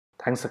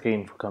Thanks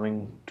again for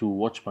coming to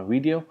watch my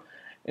video.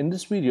 In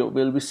this video,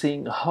 we'll be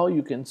seeing how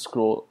you can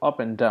scroll up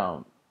and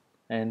down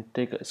and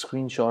take a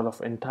screenshot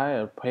of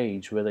entire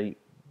page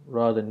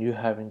rather than you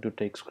having to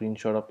take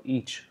screenshot of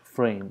each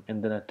frame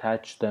and then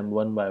attach them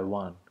one by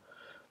one.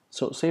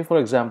 So say for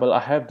example, I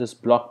have this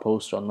blog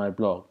post on my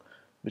blog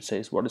which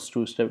says what is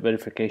two-step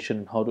verification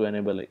and how to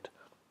enable it.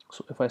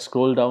 So if I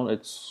scroll down,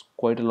 it's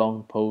quite a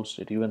long post.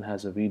 It even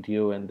has a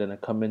video and then a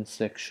comment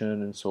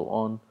section and so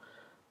on.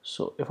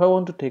 So if I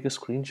want to take a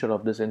screenshot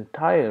of this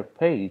entire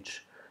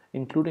page,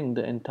 including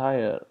the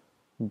entire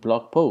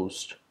blog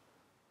post,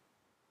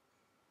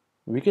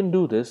 we can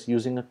do this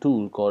using a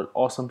tool called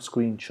Awesome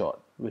Screenshot,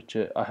 which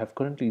I have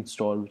currently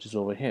installed, which is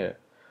over here.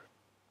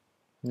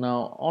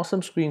 Now, Awesome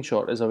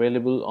Screenshot is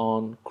available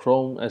on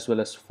Chrome as well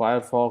as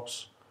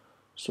Firefox.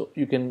 So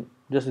you can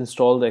just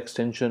install the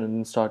extension and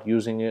then start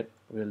using it.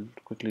 We'll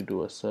quickly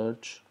do a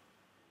search.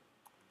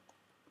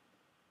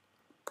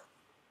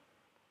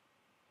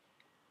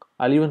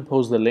 I'll even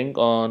post the link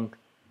on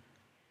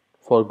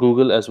for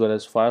Google as well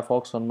as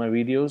Firefox on my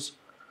videos.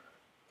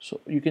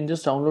 So you can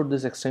just download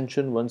this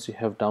extension. Once you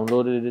have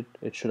downloaded it,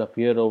 it should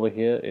appear over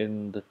here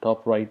in the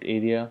top right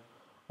area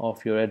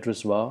of your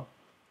address bar.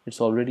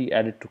 It's already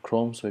added to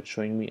Chrome, so it's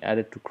showing me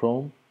added to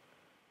Chrome.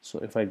 So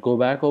if I go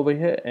back over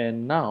here,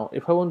 and now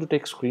if I want to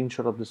take a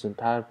screenshot of this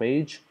entire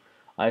page,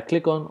 I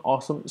click on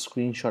Awesome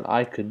Screenshot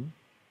icon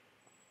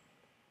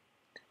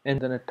and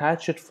then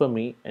attach it for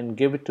me and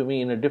give it to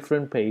me in a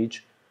different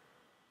page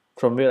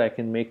from where I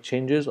can make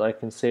changes, or I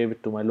can save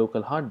it to my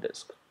local hard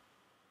disk.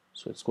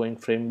 So it's going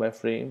frame by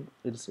frame.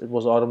 It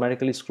was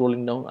automatically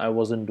scrolling down. I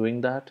wasn't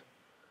doing that.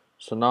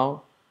 So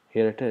now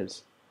here it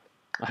is.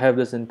 I have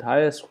this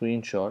entire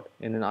screenshot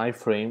in an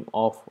iframe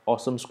of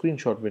Awesome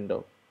Screenshot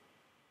window.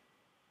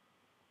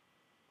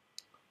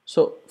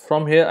 So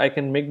from here I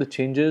can make the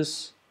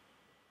changes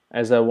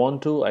as I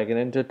want to. I can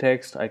enter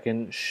text, I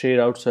can shade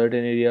out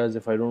certain areas.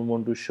 If I don't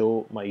want to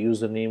show my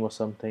username or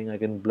something, I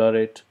can blur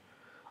it.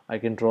 I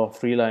can draw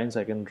free lines,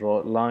 I can draw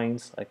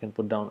lines, I can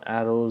put down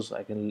arrows,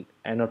 I can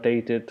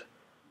annotate it,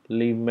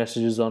 leave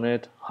messages on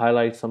it,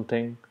 highlight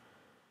something.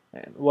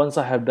 And once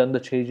I have done the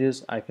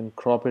changes, I can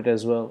crop it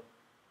as well.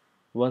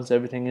 Once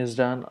everything is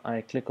done,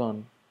 I click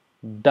on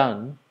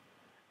done,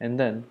 and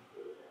then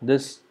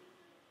this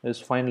is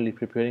finally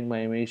preparing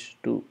my image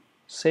to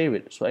save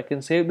it. So I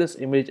can save this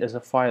image as a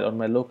file on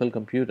my local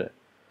computer.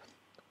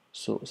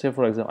 So say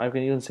for example, I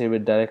can even save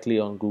it directly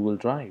on Google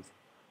Drive.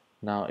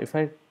 Now if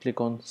I click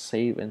on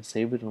save and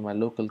save it on my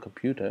local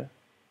computer,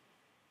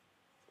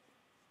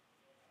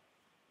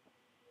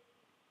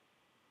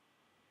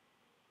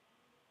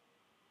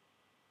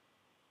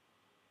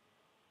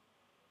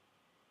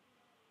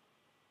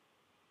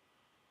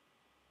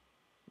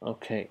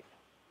 okay,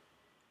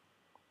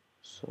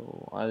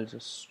 so I'll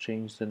just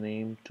change the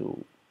name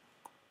to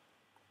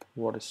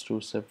what is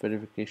two-step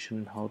verification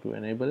and how to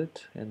enable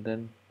it, and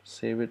then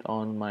save it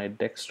on my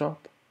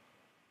desktop.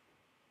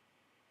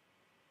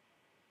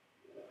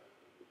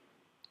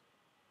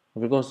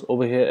 Because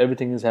over here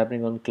everything is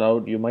happening on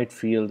cloud, you might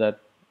feel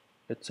that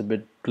it's a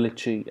bit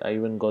glitchy. I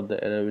even got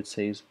the error which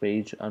says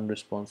page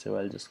unresponsive.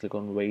 I'll just click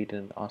on wait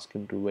and ask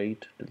him to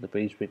wait till the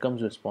page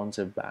becomes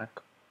responsive back.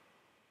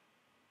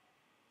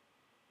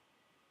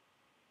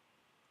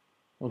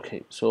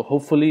 Okay, so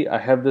hopefully I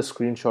have the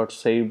screenshot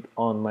saved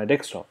on my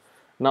desktop.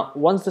 Now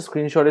once the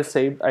screenshot is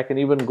saved, I can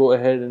even go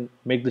ahead and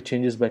make the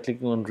changes by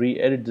clicking on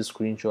re-edit the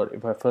screenshot.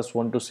 If I first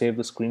want to save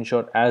the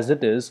screenshot as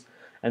it is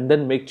and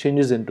then make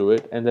changes into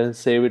it and then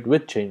save it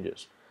with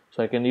changes.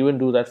 So I can even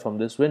do that from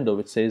this window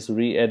which says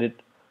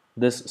re-edit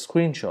this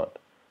screenshot.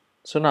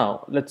 So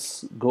now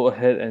let's go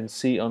ahead and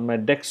see on my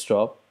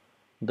desktop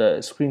the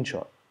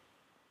screenshot.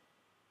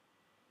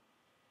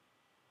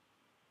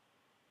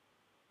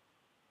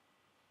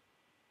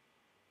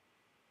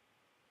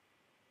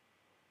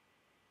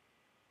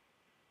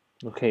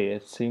 Okay,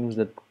 it seems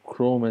that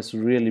Chrome has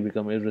really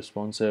become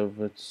irresponsive.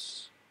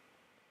 It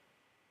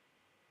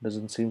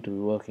doesn't seem to be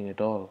working at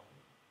all.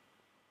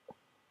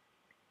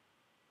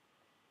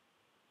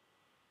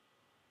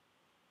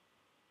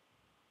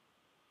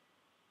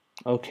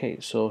 Okay,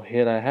 so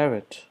here I have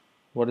it.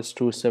 What is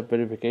two-step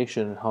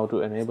verification and how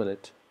to enable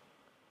it?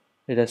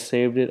 It has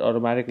saved it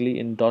automatically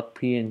in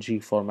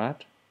 .png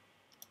format.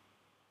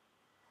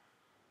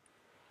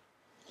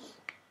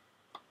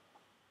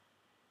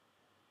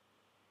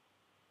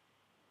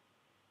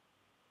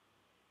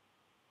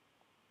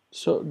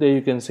 So there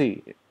you can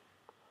see,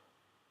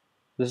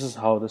 this is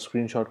how the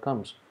screenshot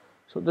comes.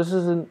 So this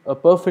is a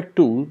perfect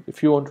tool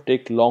if you want to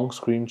take long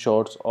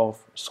screenshots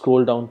of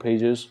scroll down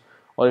pages,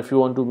 or if you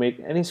want to make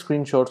any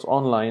screenshots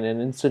online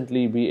and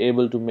instantly be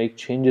able to make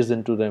changes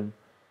into them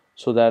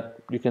so that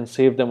you can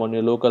save them on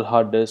your local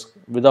hard disk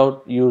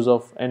without use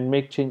of and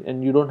make change,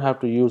 and you don't have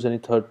to use any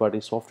third-party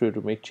software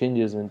to make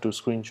changes into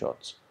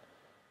screenshots.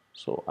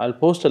 So I'll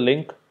post a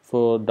link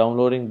for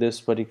downloading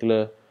this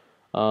particular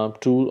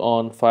tool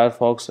on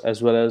Firefox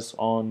as well as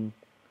on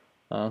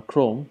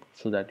Chrome,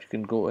 so that you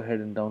can go ahead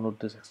and download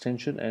this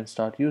extension and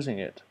start using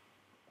it.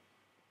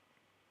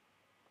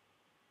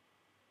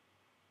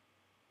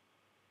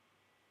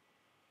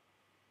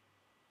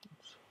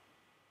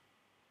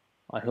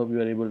 I hope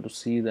you are able to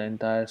see the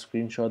entire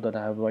screenshot that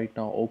I have right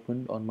now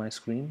opened on my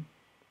screen.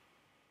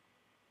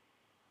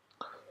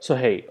 So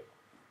hey,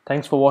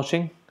 thanks for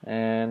watching,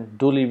 and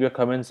do leave your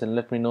comments and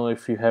let me know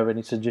if you have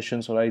any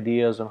suggestions or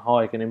ideas on how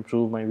I can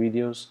improve my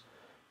videos.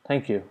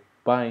 Thank you.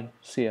 Bye.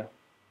 See ya.